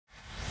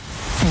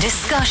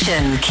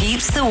Discussion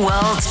keeps the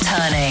world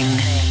turning.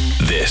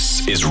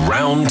 This is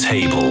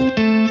Roundtable.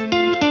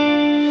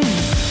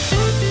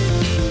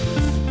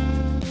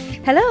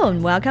 Hello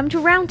and welcome to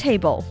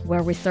Roundtable,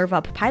 where we serve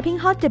up piping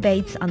hot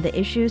debates on the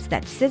issues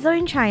that sizzle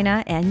in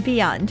China and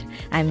beyond.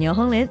 I'm Niu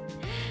Honglin.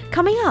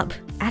 Coming up,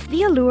 as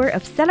the allure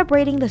of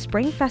celebrating the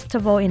Spring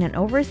Festival in an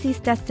overseas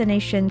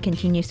destination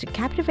continues to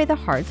captivate the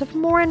hearts of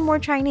more and more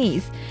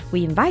Chinese,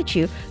 we invite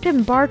you to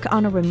embark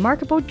on a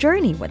remarkable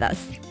journey with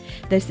us.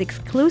 This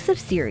exclusive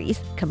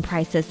series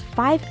comprises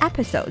 5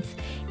 episodes,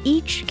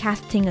 each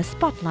casting a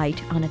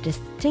spotlight on a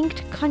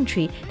distinct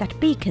country that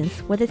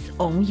beacons with its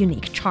own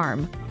unique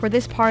charm. For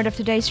this part of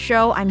today's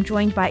show, I'm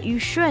joined by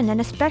Yushun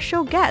and a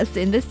special guest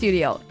in the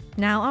studio.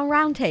 Now on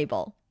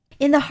Roundtable.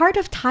 In the heart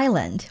of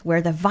Thailand,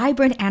 where the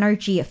vibrant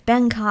energy of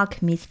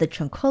Bangkok meets the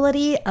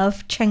tranquility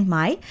of Chiang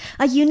Mai,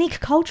 a unique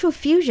cultural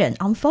fusion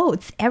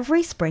unfolds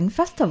every spring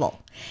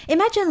festival.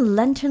 Imagine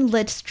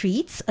lantern-lit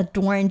streets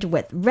adorned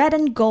with red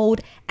and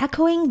gold,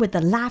 echoing with the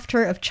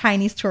laughter of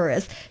Chinese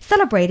tourists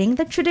celebrating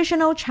the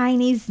traditional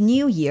Chinese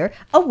New Year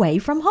away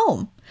from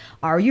home.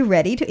 Are you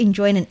ready to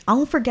enjoy an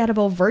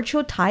unforgettable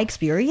virtual Thai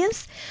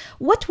experience?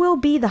 What will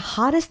be the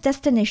hottest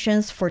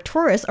destinations for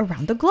tourists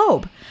around the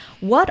globe?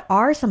 What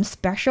are some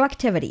special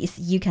activities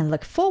you can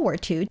look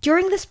forward to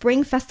during the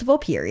Spring Festival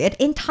period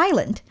in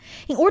Thailand?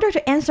 In order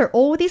to answer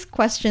all these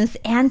questions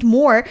and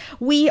more,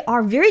 we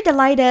are very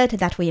delighted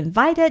that we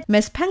invited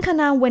Ms.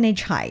 Pakkanan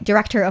Winijchai,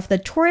 Director of the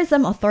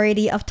Tourism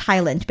Authority of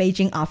Thailand,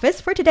 Beijing Office,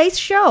 for today's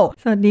show.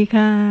 สวัสดี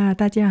ค่ะ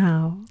大家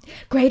好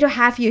Great to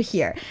have you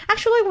here.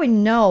 Actually, we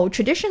know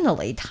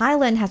traditionally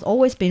Thailand has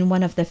always been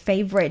one of the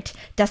favorite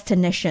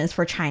destinations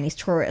for Chinese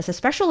tourists,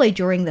 especially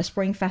during the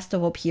Spring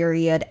Festival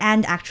period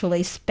and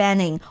actually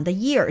spanning the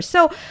year.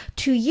 So,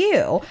 to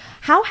you,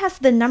 how has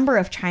the number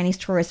of Chinese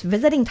tourists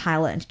visiting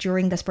Thailand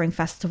during the Spring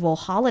Festival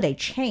holiday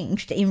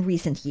changed in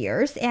recent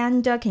years?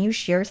 And can you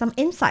share some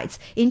insights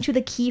into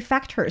the key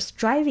factors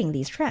driving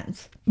these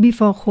trends?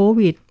 Before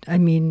COVID,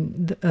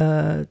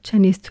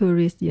 Chinese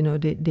tourists,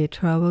 they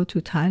travel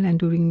to Thailand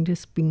during the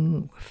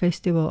Spring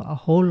Festival a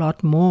whole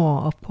lot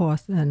more, of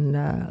course. And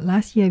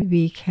last year,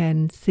 we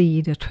can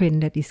see the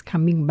trend that is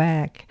coming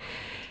back.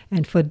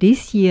 And for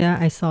this year,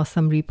 I saw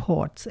some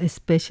reports,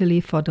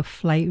 especially for the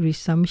flight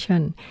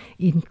resumption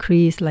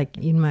increase, like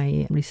in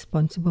my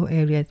responsible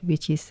area,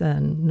 which is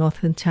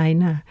northern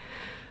China.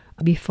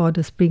 Before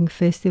the Spring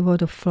Festival,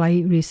 the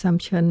flight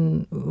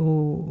resumption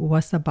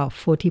was about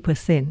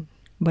 40%.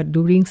 But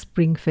during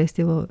Spring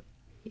Festival,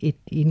 it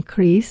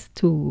increased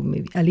to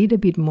maybe a little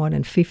bit more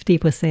than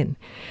 50%.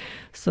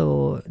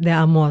 So there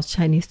are more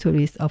Chinese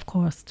tourists, of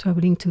course,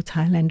 traveling to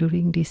Thailand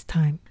during this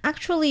time.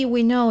 Actually,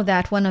 we know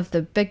that one of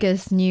the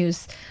biggest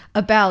news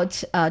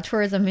about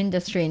tourism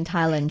industry in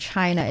Thailand,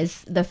 China,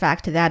 is the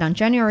fact that on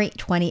January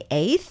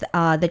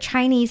 28th, the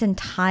Chinese and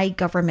Thai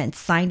government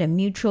signed a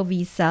mutual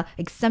visa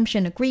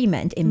exemption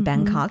agreement in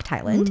Bangkok,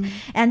 Thailand.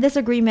 And this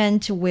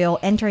agreement will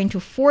enter into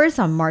force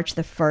on March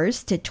the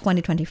 1st,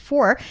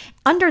 2024.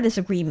 Under this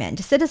agreement,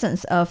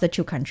 citizens of the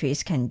two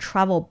countries can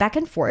travel back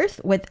and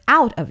forth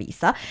without a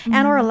visa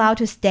and are allowed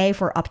to stay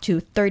for up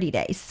to 30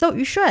 days. So,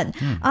 Yushun,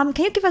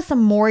 can you give us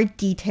some more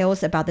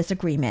details about this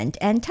agreement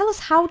and tell us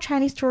how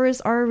Chinese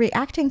tourists are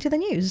reacting to the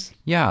news?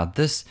 Yeah,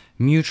 this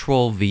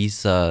mutual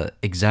visa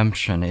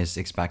exemption is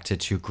expected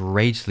to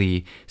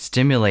greatly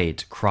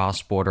stimulate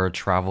cross-border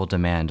travel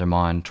demand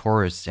among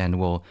tourists and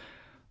will,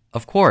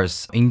 of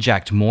course,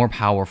 inject more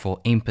powerful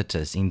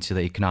impetus into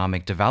the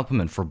economic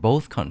development for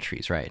both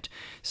countries, right?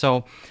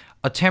 So,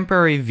 a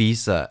temporary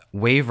visa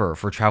waiver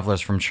for travelers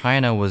from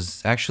China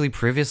was actually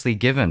previously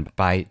given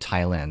by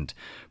Thailand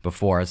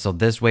before. So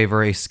this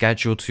waiver is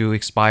scheduled to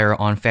expire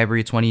on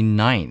February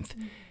 29th.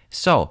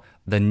 So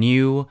the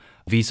new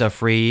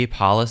visa-free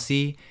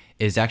policy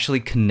is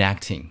actually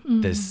connecting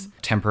this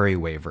temporary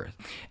waiver.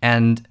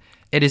 And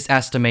it is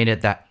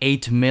estimated that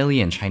 8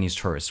 million Chinese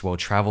tourists will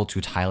travel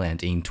to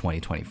Thailand in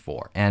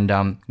 2024.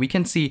 And we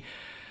can see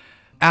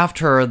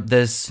after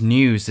this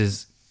news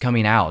is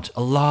coming out,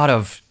 a lot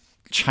of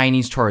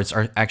Chinese tourists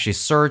are actually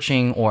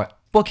searching or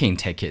booking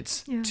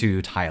tickets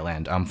to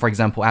Thailand. For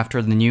example,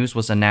 after the news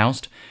was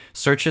announced,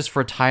 searches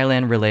for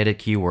Thailand-related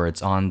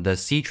keywords on the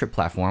Ctrip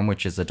platform,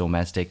 which is a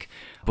domestic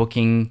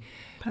booking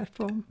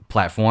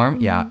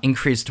platform,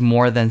 increased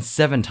more than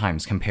 7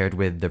 times compared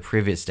with the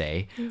previous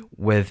day,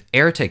 with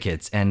air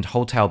tickets and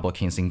hotel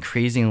bookings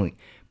increasing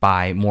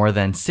by more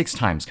than 6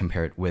 times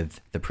compared with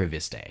the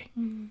previous day.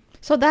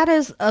 So that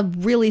is a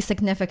really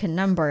significant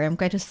number. I'm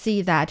glad to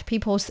see that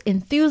people's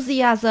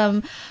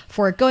enthusiasm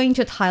for going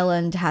to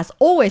Thailand has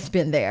always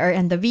been there,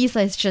 and the visa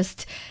is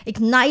just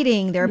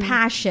igniting their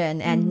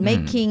passion and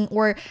making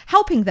or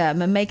helping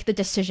them make the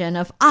decision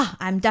of,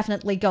 I'm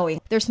definitely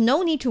going. There's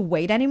no need to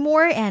wait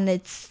anymore, and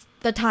it's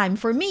the time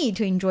for me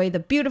to enjoy the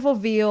beautiful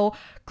view,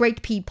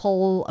 great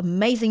people,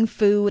 amazing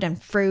food and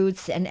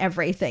fruits and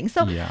everything.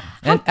 So,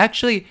 and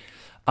actually,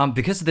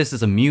 because this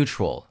is a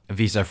mutual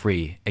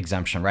visa-free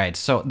exemption, right?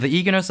 So the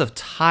eagerness of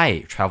Thai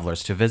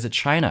travelers to visit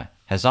China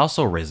has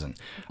also risen.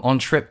 On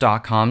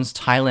Trip.com's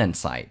Thailand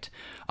site,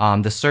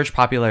 the search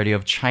popularity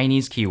of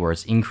Chinese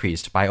keywords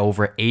increased by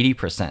over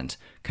 80%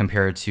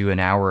 compared to an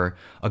hour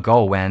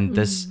ago when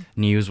this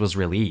news was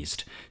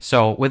released.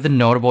 So with the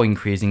notable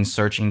increase in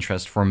search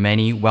interest for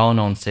many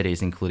well-known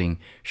cities, including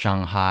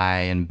Shanghai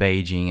and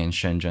Beijing and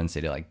Shenzhen,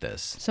 city like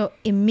this. So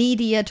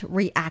immediate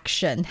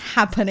reaction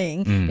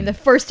happening in the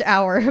first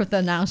hour of the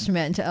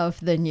announcement of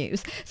the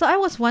news. So I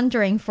was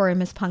wondering for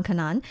Ms.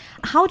 Pakkanan,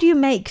 how do you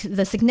make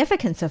the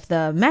significance of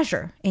the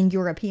measure in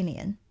your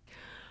opinion?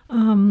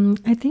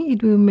 I think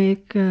it will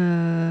make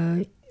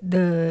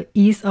the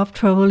ease of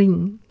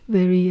traveling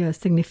very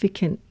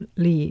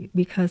significantly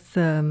because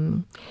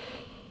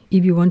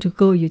if you want to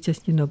go, you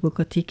just book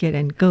a ticket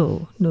and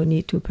go. No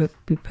need to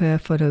prepare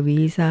for the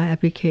visa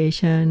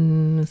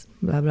application,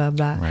 blah blah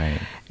blah. Right.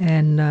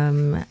 And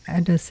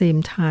at the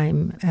same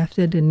time,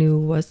 after the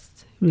news was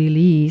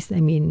released,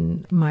 I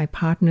mean, my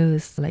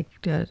partners like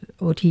the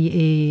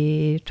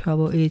OTA,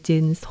 travel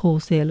agents,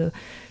 wholesaler,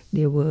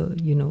 they were,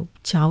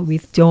 shout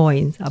with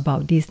joy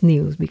about this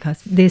news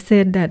because they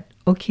said that,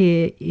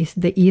 okay, is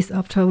the ease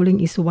of traveling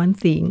is one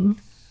thing,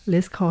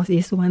 less cost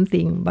is one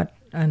thing, but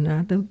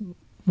another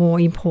more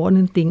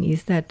important thing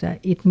is that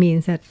it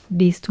means that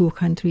these two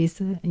countries,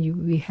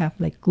 we have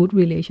like good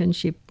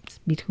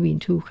relationships between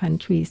two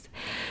countries.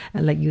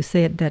 And like you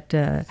said that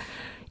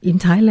in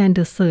Thailand,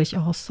 the search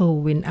also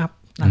went up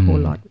a whole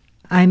lot.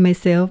 I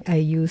myself, I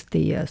use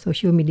the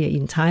social media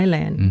in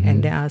Thailand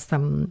and there are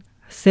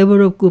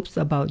several groups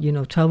about,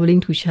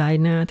 traveling to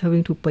China,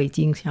 traveling to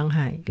Beijing,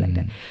 Shanghai, like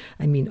that.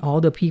 I mean,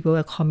 all the people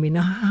are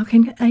commenting, how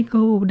can I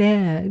go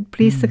there?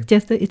 Please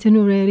suggest the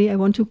itinerary. I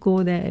want to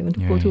go there. I want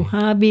to go to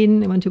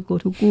Harbin. I want to go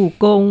to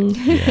Gugong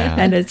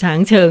and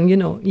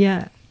Changcheng,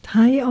 Yeah.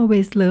 Thai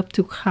always love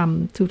to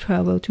come to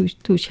travel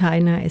to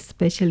China,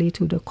 especially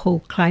to the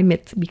cold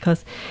climate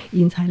because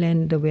in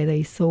Thailand the weather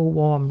is so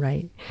warm,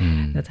 right?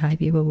 The Thai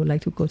people would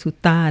like to go to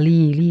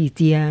Dali,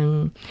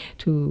 Lijiang,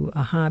 to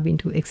Harbin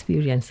to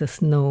experience the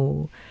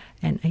snow.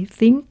 And I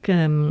think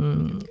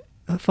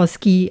for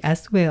ski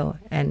as well.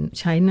 And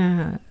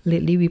China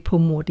lately we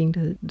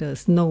promoting the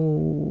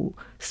snow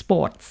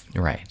sports.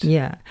 Right.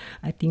 Yeah.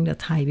 I think the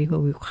Thai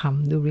people will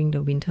come during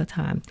the winter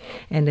time.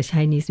 And the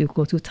Chinese will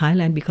go to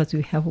Thailand because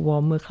we have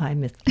warmer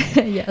climate.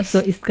 Yes. So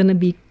it's going to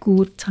be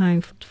good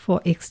time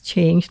for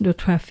exchange the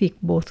traffic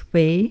both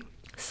way.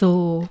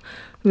 So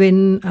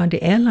when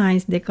the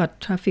airlines, they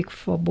got traffic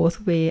for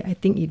both way, I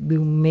think it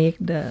will make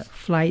the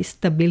flight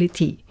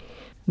stability.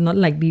 Not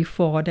like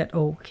before that,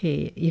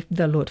 okay, if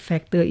the load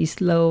factor is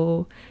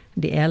low,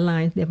 the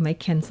airlines, they might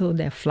cancel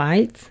their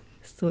flights.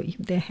 So if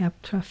they have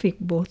traffic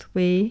both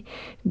way,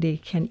 they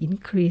can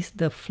increase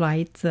the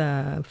flight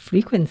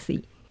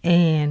frequency.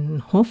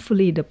 And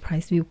hopefully the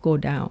price will go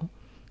down.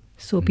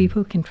 So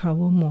people can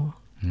travel more.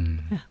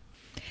 Yeah.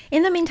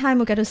 In the meantime,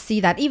 we'll get to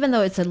see that even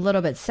though it's a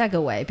little bit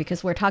segue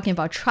because we're talking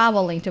about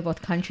traveling to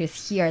both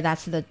countries here,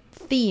 that's the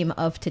theme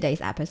of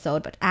today's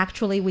episode, but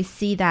actually we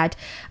see that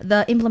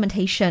the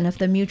implementation of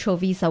the mutual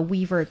visa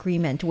waiver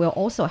agreement will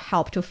also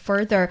help to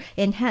further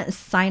enhance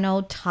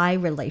Sino-Thai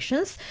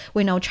relations.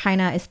 We know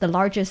China is the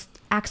largest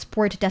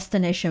export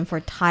destination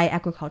for Thai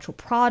agricultural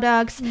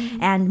products,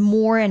 and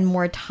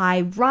more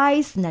Thai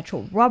rice,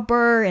 natural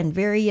rubber, and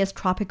various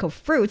tropical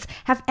fruits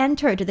have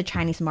entered the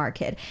Chinese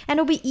market. And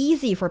it'll be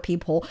easy for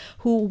people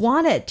who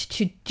wanted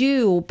to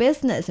do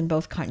business in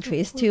both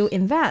countries to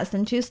invest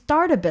and to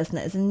start a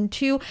business and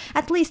to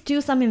at least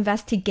do some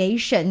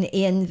investigation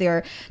in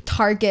their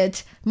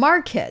target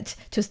market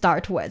to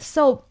start with.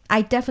 So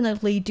I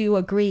definitely do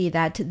agree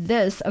that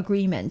this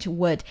agreement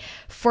would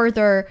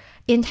further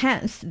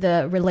enhance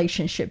the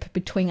relationship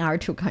between our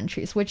two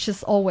countries, which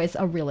is always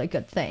a really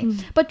good thing.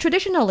 But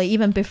traditionally,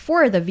 even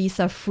before the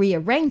visa-free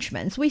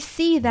arrangements, we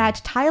see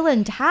that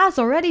Thailand has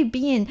already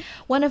been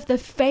one of the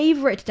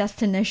favorite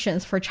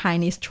destinations for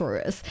Chinese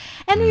tourists.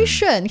 And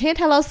Yushun, can you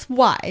tell us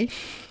why?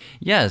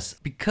 Yes,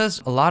 because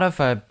a lot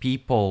of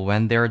people,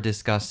 when they're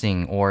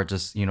discussing or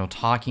just,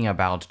 talking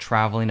about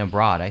traveling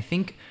abroad, I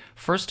think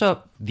first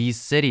up, these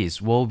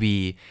cities will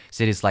be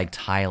cities like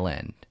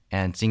Thailand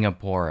and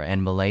Singapore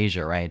and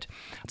Malaysia, right?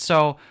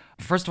 So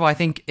first of all, I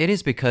think it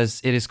is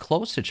because it is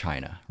close to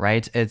China,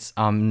 right? It's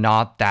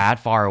not that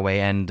far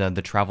away and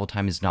the travel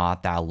time is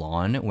not that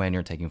long when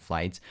you're taking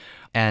flights.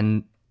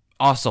 And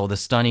also the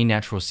stunning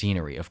natural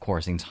scenery, of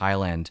course, in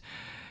Thailand.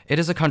 It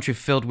is a country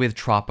filled with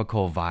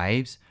tropical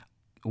vibes,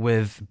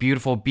 with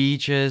beautiful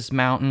beaches,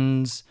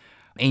 mountains,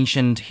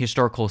 ancient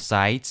historical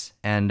sites,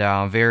 and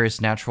various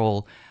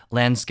natural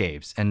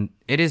landscapes. And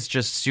it is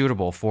just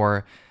suitable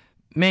for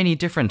many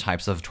different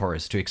types of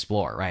tourists to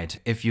explore, right?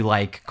 If you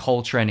like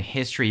culture and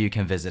history, you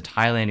can visit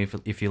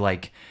Thailand. If you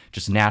like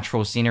just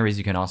natural sceneries,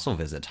 you can also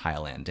visit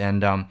Thailand.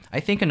 And I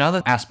think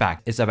another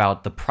aspect is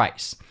about the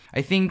price.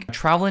 I think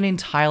traveling in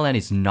Thailand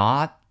is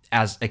not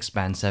as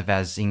expensive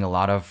as in a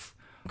lot of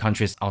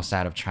countries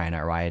outside of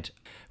China, right?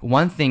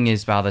 One thing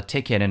is about the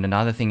ticket and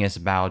another thing is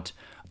about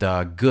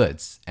the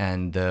goods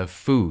and the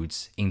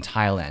foods in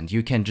Thailand.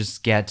 You can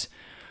just get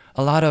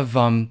a lot of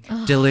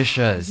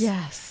delicious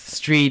yes.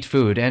 street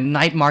food and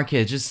night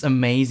market, just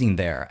amazing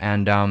there.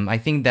 And I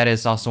think that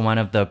is also one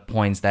of the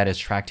points that is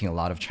attracting a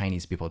lot of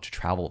Chinese people to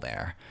travel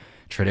there.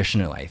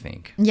 Traditional, I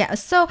think. Yeah,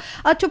 so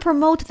to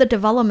promote the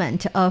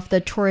development of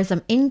the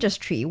tourism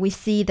industry, we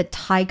see the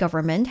Thai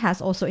government has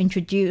also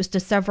introduced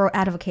several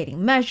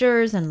advocating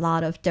measures and a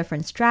lot of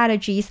different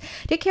strategies.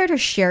 Do you care to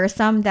share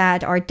some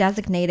that are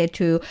designated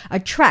to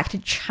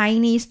attract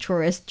Chinese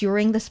tourists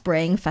during the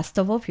Spring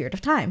Festival period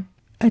of time?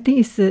 I think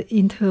it's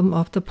in terms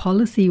of the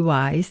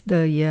policy-wise,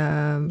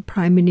 the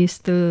Prime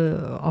Minister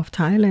of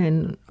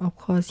Thailand, of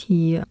course,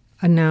 he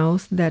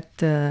announced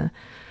that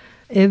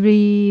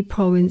every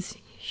province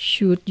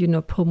should,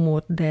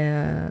 promote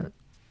their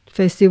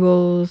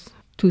festivals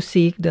to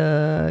seek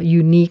the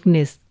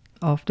uniqueness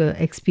of the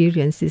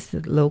experiences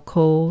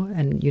local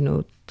and,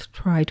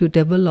 try to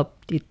develop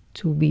it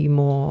to be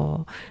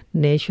more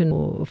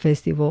national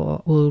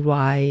festival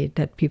worldwide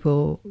that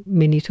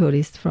many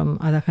tourists from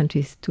other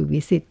countries to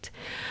visit.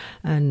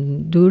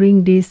 And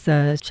during this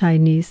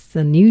Chinese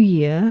New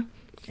Year,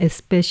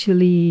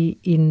 especially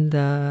in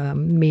the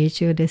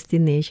major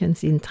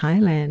destinations in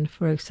Thailand,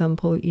 for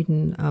example,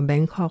 in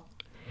Bangkok,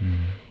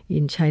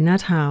 in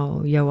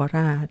Chinatown,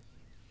 Yawarat,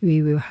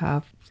 we will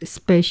have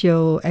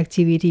special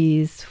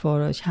activities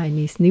for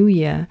Chinese New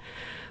Year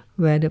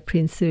where the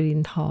Prince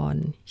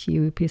Sirinthorn, she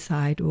will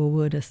preside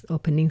over the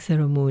opening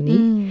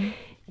ceremony.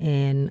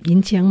 And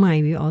in Chiang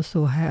Mai, we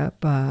also have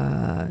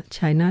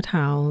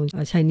Chinatown,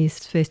 a Chinese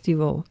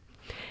festival.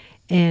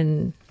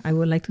 And I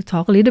would like to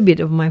talk a little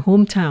bit of my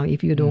hometown,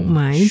 if you don't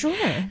mind. Sure.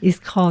 It's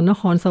called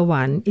Nakhon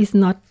Sawan. It's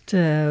not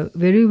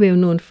very well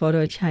known for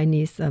the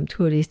Chinese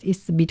tourists.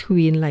 It's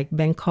between like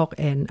Bangkok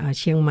and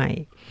Chiang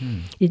Mai.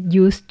 It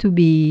used to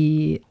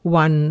be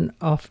one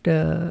of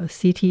the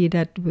city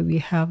that we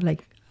have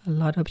like a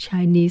lot of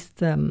Chinese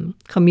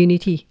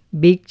community,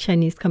 big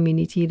Chinese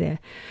community there.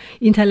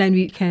 In Thailand,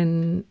 we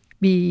can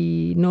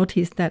be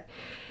noticed that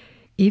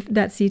if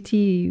that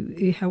city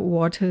we have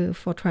water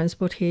for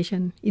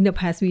transportation, in the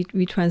past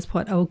we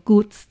transport our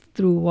goods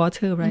through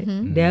water, right?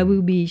 There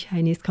will be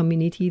Chinese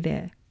community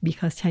there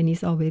because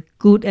Chinese are always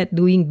good at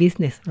doing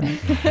business, right?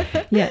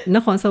 Yeah,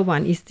 Nakhon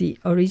Sawan is the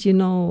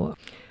original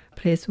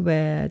place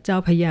where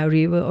Chao Phraya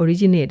River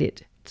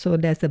originated. So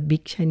there's a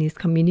big Chinese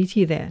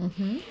community there.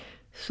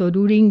 So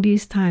during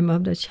this time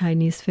of the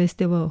Chinese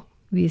festival,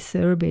 we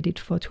celebrated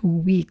for 2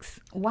 weeks.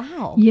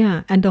 Wow.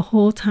 Yeah, and the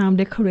whole town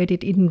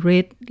decorated in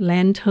red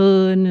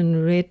lantern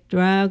and red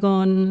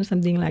dragon,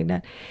 something like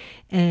that.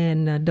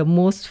 And the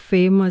most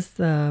famous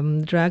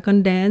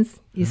dragon dance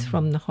is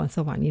from Nakhon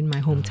Sawan in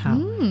my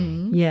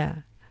hometown. Yeah.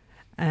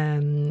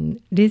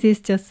 This is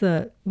just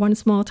one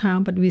small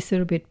town, but we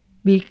celebrate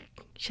big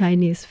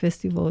Chinese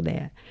festival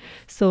there.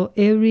 So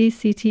every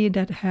city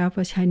that have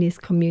a Chinese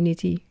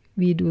community,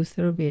 we do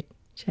celebrate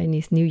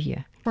Chinese New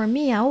Year. For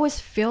me, I always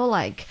feel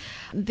like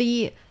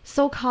the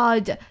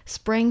so-called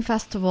Spring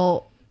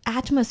Festival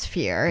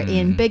atmosphere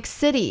in big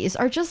cities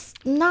are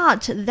just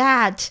not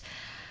that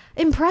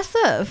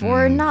impressive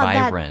or not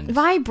vibrant. that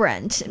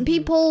vibrant.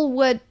 People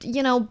would,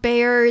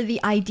 bear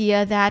the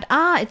idea that,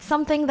 it's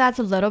something that's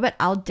a little bit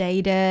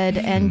outdated.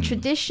 And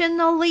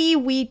traditionally,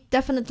 we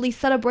definitely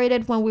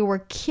celebrated when we were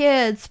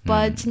kids.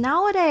 But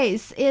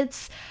nowadays,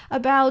 it's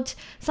about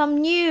some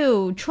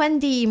new,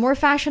 trendy, more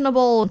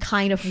fashionable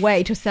kind of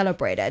way to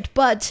celebrate it.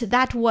 But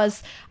that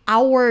was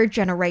our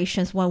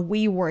generations when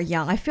we were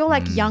young. I feel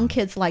like young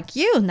kids like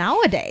you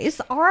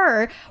nowadays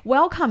are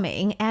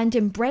welcoming and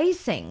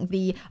embracing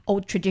the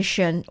old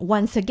tradition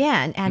once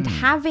again and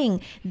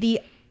having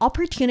the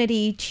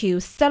opportunity to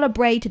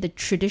celebrate the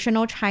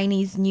traditional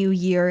Chinese New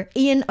Year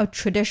in a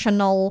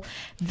traditional,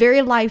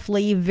 very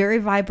lively, very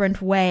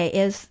vibrant way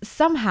is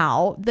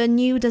somehow the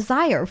new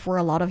desire for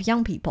a lot of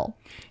young people.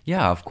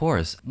 Yeah, of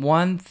course.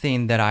 One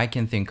thing that I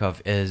can think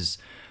of is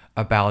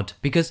about,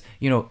 because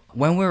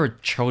when we were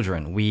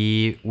children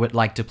we would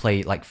like to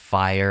play like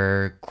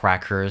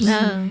firecrackers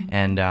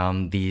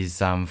and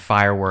these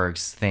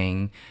fireworks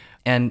thing.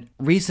 And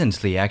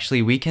recently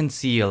actually we can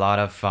see a lot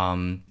of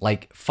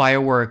like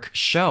firework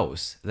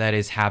shows that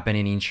is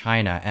happening in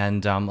China,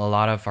 and a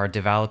lot of are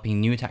developing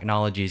new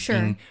technologies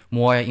in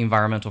more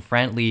environmental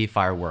friendly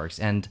fireworks,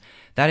 and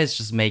that is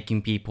just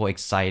making people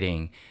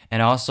exciting.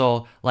 And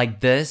also like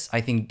this, I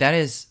think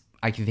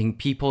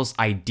people's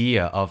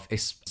idea of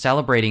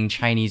celebrating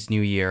Chinese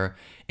New Year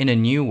in a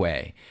new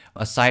way,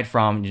 aside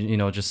from,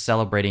 just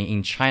celebrating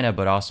in China,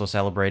 but also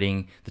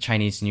celebrating the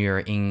Chinese New Year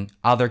in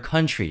other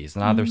countries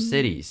and other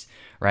cities,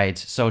 right?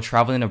 So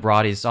traveling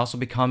abroad is also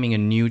becoming a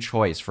new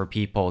choice for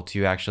people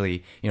to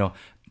actually,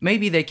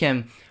 maybe they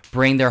can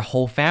bring their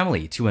whole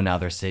family to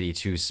another city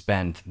to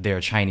spend their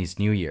Chinese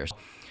New Year.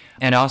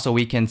 And also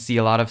we can see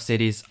a lot of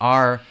cities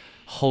are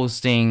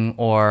hosting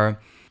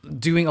or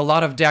doing a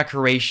lot of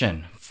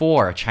decoration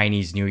for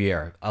Chinese New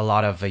Year. A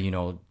lot of,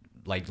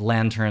 like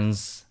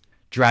lanterns,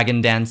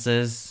 dragon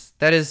dances.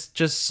 That is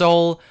just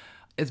so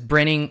it's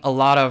bringing a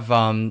lot of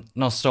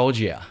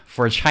nostalgia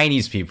for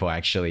Chinese people,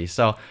 actually.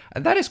 So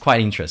that is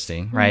quite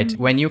interesting, right?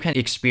 When you can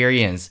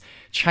experience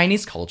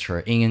Chinese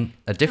culture in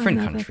a different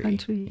Another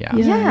country. Yeah.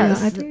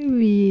 Yes. I think it would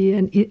be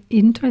an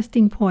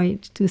interesting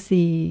point to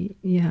see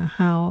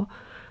how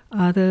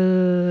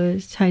other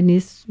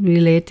Chinese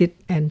related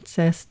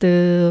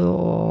ancestor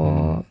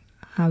or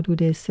how do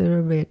they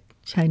celebrate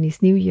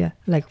Chinese New Year.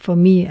 Like for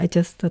me, I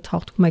just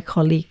talked to my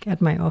colleague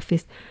at my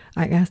office.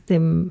 I asked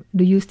them,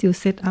 do you still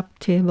set up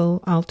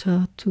table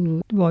altar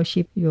to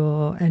worship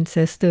your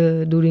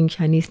ancestor during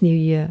Chinese New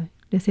Year?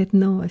 They said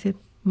no. I said,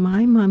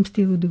 my mom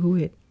still do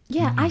it.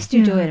 Yeah, I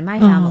still do it in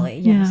my family.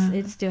 Yes,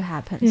 it still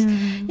happens.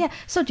 Yeah. Yeah.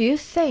 So do you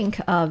think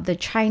the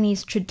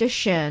Chinese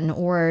tradition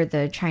or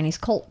the Chinese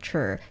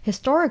culture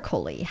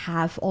historically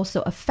have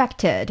also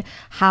affected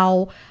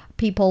how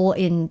people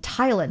in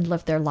Thailand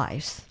live their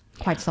lives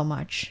quite so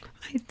much?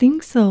 I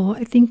think so.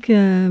 I think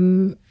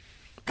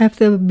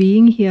after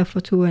being here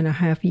for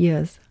 2.5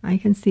 years, I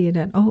can see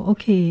that,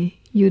 okay,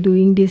 you're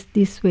doing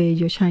this way,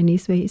 your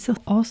Chinese way. It's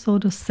also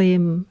the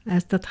same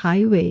as the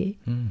Thai way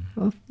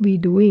of we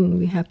doing.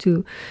 We have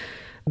to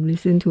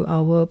listen to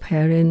our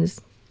parents.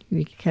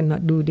 We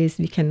cannot do this,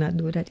 we cannot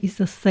do that. It's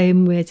the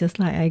same way, just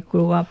like I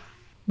grew up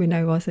when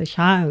I was a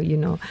child,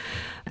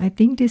 I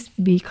think this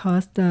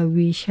because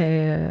we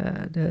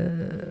share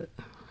the,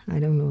 I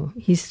don't know,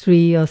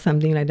 history or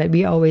something like that.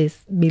 We always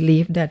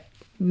believe that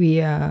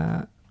we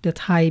are the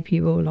Thai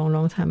people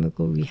long time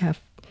ago. We have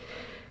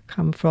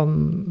come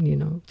from,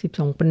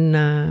 12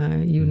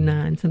 Panna,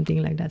 Yunnan,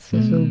 something like that. So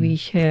we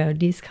share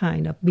this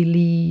kind of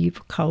belief,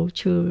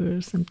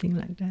 culture, something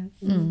like that.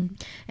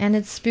 And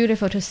it's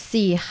beautiful to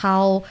see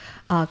how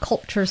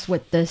cultures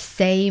with the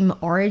same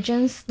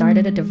origins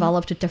started to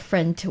develop to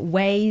different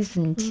ways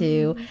and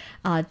to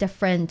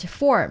different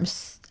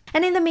forms.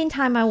 And in the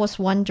meantime, I was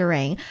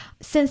wondering,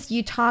 since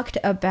you talked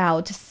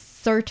about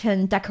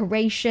certain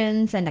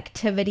decorations and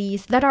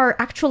activities that are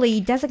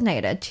actually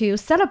designated to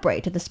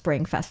celebrate the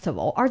Spring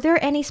Festival, are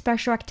there any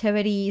special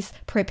activities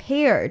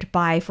prepared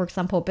by, for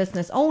example,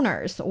 business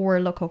owners or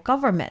local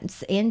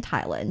governments in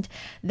Thailand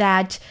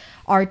that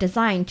are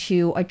designed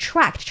to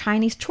attract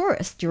Chinese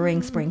tourists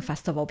during Spring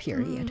Festival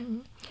period?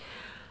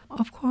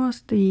 Of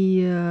course,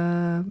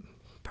 the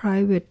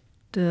private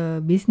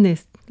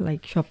business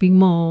like shopping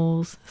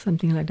malls,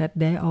 something like that,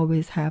 they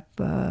always have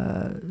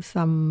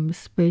some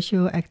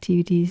special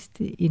activities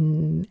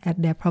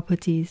at their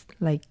properties.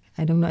 Like,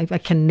 I don't know if I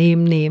can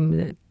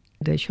name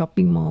the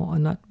shopping mall or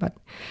not, but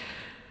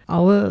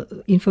our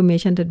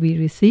information that we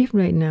receive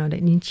right now, that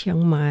in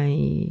Chiang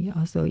Mai,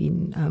 also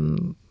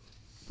in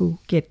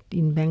Phuket,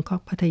 in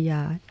Bangkok,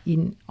 Pattaya,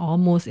 in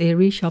almost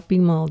every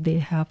shopping mall,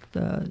 they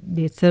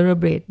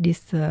celebrate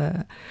this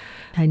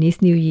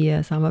Chinese New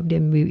Year. Some of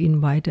them will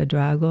invite a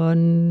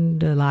dragon,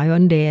 the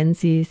lion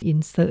dances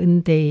in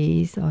certain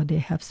days, or they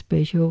have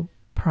special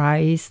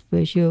prize,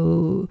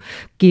 special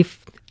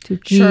gift to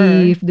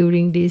give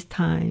during this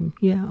time.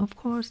 Yeah, of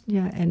course.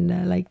 Yeah,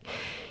 and like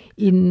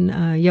in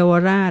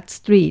Yawarat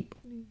Street,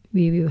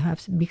 we will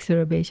have big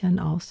celebration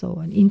also.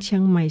 And in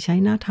Chiang Mai,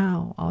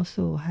 Chinatown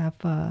also have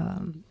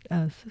a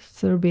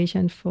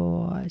celebration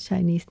for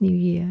Chinese New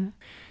Year.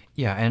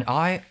 Yeah, and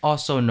I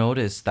also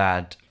noticed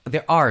that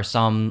there are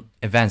some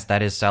events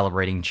that is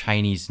celebrating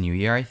Chinese New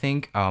Year, I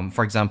think.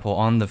 For example,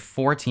 on the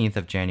 14th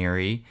of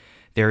January,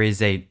 there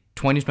is a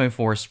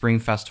 2024 Spring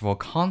Festival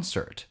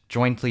concert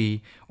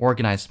jointly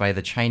organized by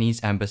the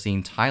Chinese Embassy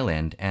in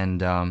Thailand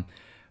and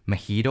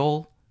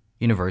Mahidol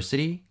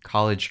University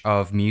College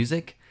of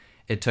Music.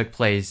 It took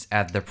place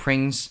at the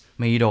Prince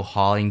Mahidol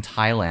Hall in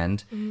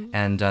Thailand,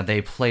 and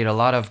they played a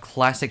lot of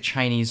classic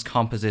Chinese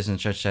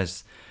compositions such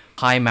as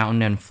High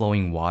Mountain and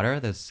Flowing Water,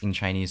 that's in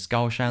Chinese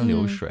高山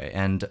流水,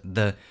 and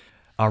the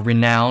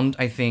renowned,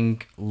 I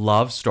think,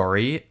 love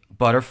story,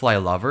 Butterfly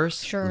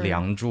Lovers,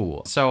 梁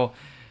祝. So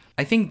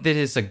I think this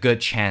is a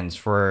good chance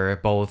for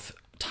both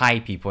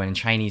Thai people and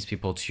Chinese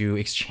people to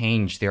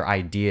exchange their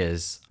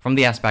ideas from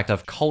the aspect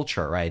of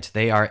culture, right?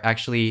 They are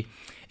actually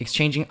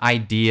exchanging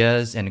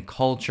ideas and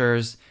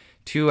cultures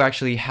to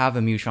actually have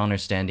a mutual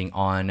understanding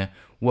on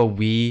what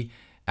we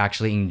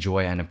actually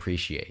enjoy and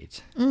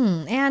appreciate.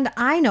 And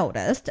I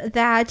noticed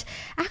that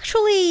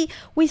actually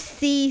we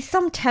see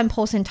some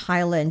temples in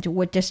Thailand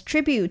would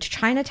distribute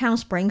Chinatown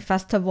Spring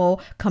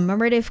Festival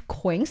commemorative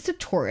coins to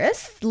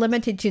tourists,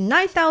 limited to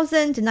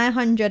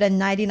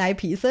 9,999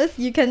 pieces.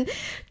 You can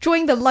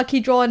join the lucky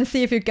draw and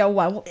see if you get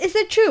one. Is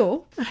it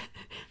true?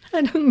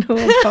 I don't know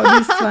about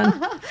this one.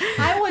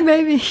 I would,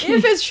 maybe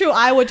if it's true,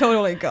 I would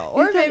totally go.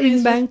 Or is maybe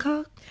in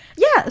Bangkok.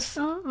 Yes.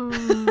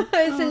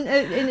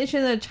 It's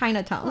in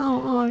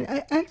Chinatown.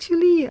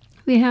 Actually,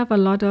 we have a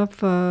lot of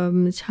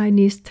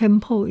Chinese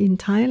temple in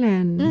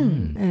Thailand,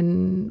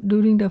 and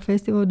during the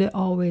festival, they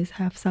always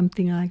have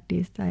something like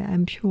this.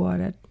 I'm sure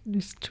that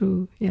it's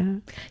true. Yeah.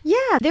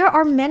 Yeah, there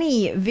are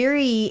many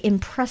very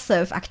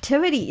impressive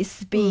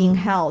activities being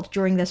held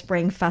during the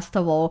Spring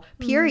Festival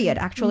period.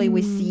 Actually,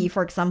 we see,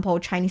 for example,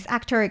 Chinese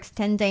actor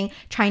extending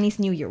Chinese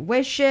New Year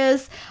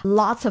wishes,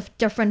 lots of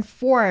different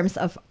forms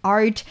of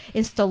art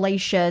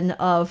installation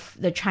of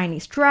the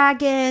Chinese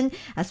dragon,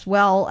 as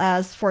well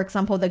as, for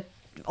example, the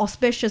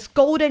auspicious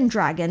golden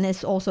dragon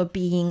is also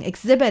being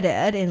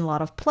exhibited in a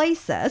lot of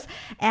places.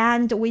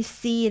 And we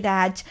see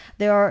that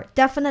there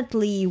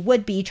definitely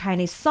would be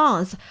Chinese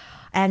songs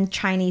and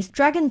Chinese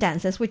dragon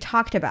dances we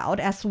talked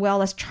about, as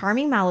well as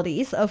charming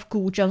melodies of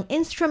guzheng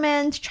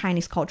instrument,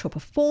 Chinese cultural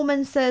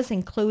performances,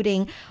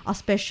 including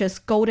auspicious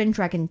golden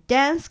dragon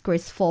dance,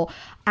 graceful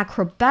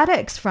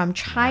acrobatics from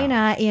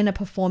China in a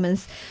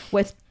performance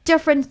with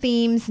different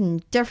themes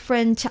and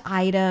different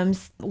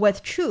items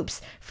with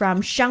troops from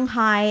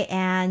Shanghai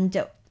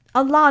and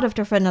a lot of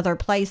different other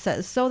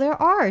places. So there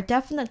are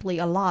definitely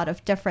a lot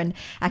of different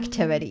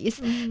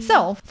activities.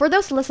 So for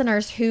those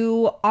listeners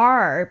who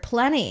are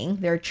planning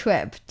their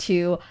trip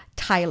to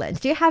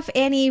Thailand, do you have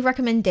any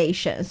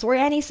recommendations or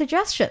any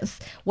suggestions?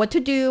 What to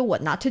do,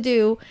 what not to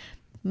do?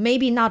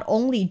 Maybe not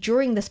only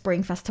during the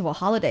Spring Festival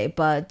holiday,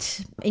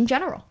 but in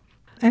general.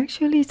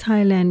 Actually,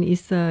 Thailand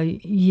is a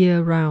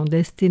year-round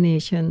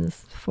destination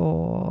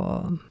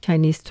for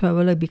Chinese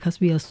traveler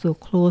because we are so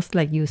close.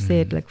 Like you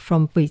said, like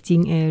from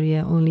Beijing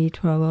area, only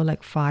travel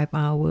like 5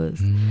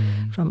 hours.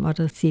 From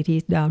other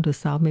cities down to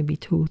south, maybe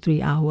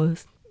 2-3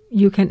 hours.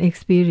 You can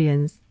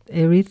experience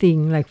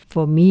everything. Like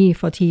for me,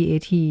 for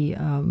TAT,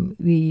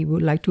 we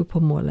would like to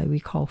promote like we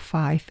call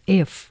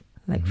 5F,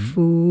 like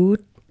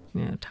food,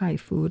 Thai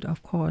food,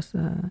 of course,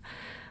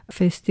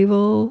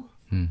 festival,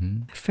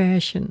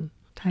 fashion.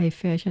 Thai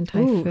fashion,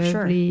 Thai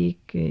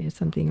fabric,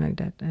 something like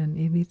that, and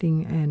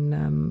everything.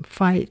 And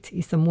fight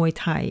is a Muay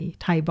Thai,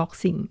 Thai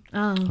boxing.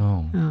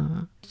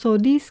 So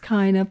this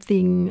kind of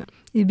thing,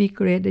 it'd be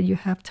great that you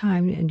have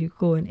time and you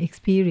go and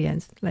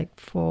experience. Like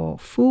for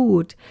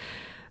food,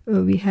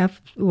 we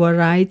have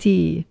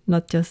variety,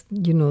 not just,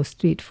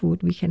 street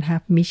food. We can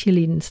have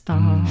Michelin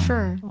star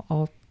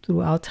all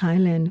throughout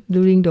Thailand.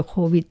 During the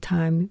COVID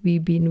time,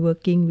 we've been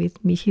working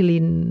with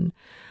Michelin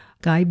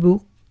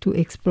guidebook to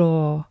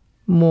explore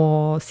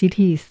more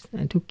cities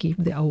and to give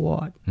the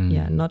award.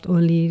 Not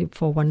only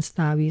for 1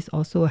 star, we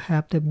also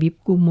have the Bib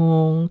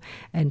Kumong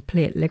and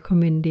plate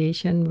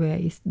recommendation where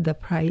the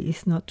price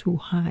is not too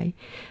high,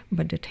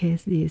 but the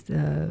taste is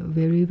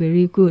very,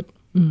 very good.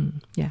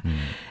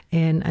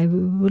 And I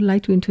would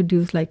like to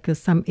introduce like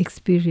some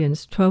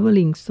experience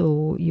traveling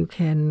so you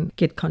can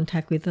get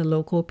contact with the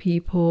local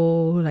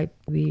people. Like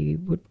we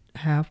would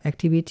have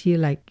activity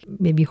like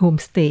maybe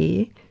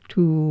homestay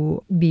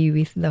to be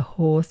with the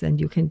host, and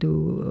you can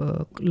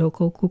do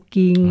local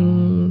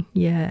cooking,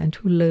 and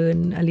to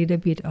learn a little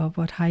bit of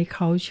Thai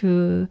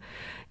culture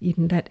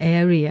in that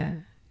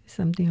area,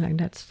 something like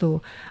that.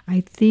 So I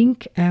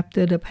think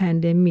after the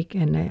pandemic,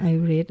 and I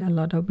read a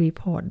lot of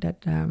report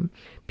that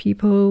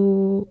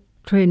people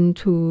tend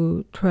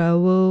to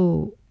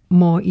travel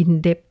more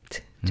in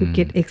depth to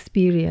get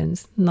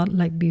experience, not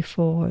like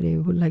before. They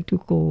would like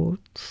to go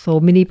so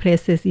many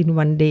places in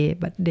one day,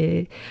 but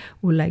they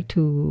would like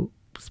to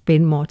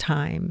spend more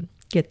time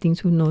getting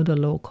to know the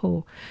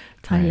local.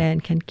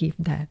 Thailand can give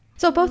that.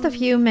 So both of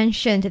you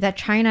mentioned that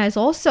China is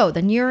also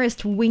the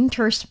nearest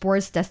winter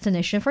sports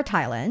destination for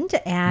Thailand,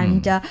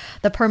 and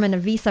the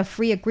permanent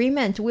visa-free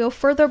agreement will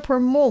further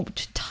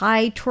promote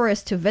Thai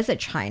tourists to visit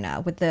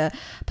China, with the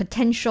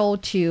potential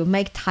to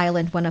make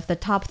Thailand one of the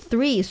top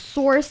 3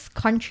 source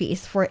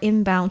countries for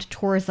inbound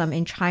tourism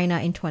in China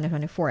in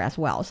 2024 as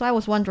well. So I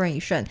was wondering,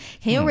 Yushun,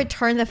 can you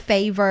return the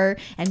favor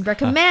and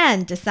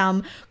recommend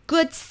some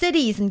good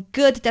cities and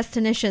good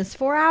destinations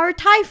for our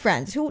Thai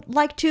friends who would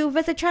like to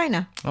visit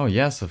China? Oh,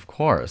 yes, of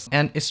course.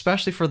 And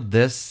especially for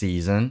this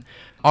season,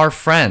 our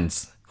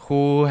friends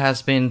who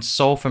has been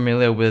so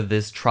familiar with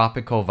these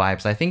tropical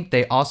vibes, I think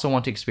they also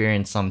want to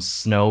experience some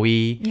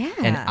snowy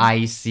and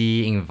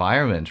icy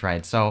environment,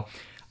 right? So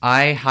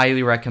I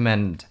highly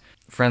recommend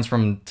friends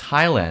from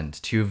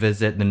Thailand to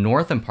visit the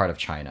northern part of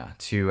China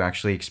to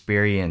actually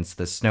experience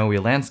the snowy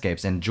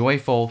landscapes and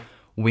joyful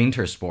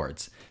winter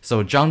sports.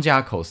 So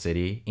Zhangjiakou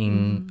City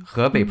in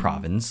Hebei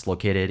province,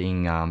 located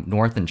in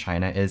northern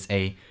China, is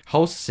a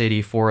host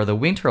city for the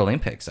Winter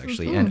Olympics,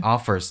 actually, and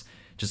offers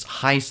just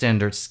high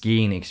standard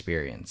skiing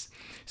experience.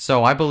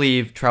 So I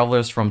believe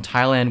travelers from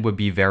Thailand would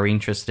be very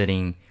interested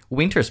in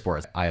winter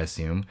sports, I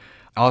assume.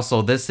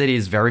 Also, this city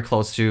is very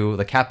close to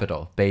the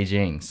capital,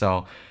 Beijing.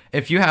 So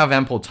if you have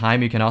ample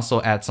time, you can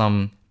also add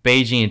some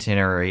Beijing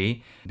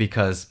itinerary,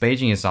 because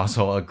Beijing is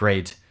also a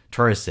great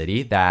tourist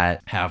city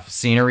that have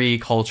scenery,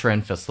 culture,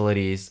 and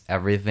facilities,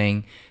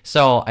 everything.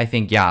 So I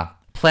think,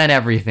 plan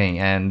everything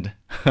and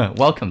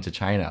welcome to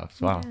China as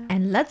well.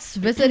 And let's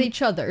visit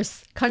each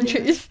other's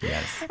countries.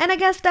 Yes. And I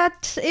guess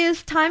that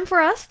is time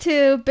for us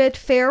to bid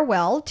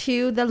farewell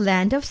to the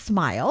land of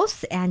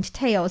smiles and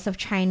tales of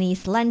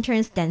Chinese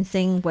lanterns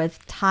dancing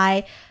with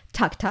Thai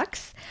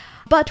tuk-tuks.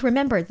 But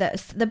remember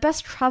this, the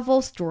best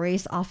travel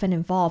stories often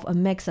involve a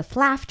mix of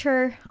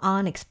laughter,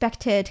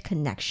 unexpected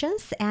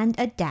connections, and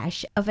a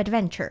dash of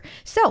adventure.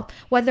 So,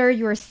 whether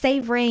you're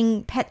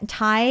savoring pad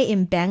thai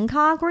in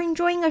Bangkok or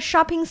enjoying a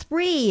shopping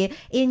spree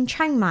in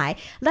Chiang Mai,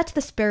 let the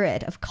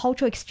spirit of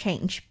cultural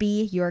exchange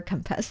be your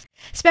compass.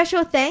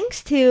 Special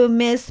thanks to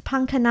Ms.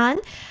 Pakkanan,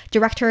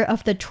 Director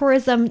of the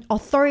Tourism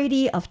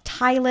Authority of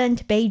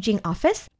Thailand, Beijing Office,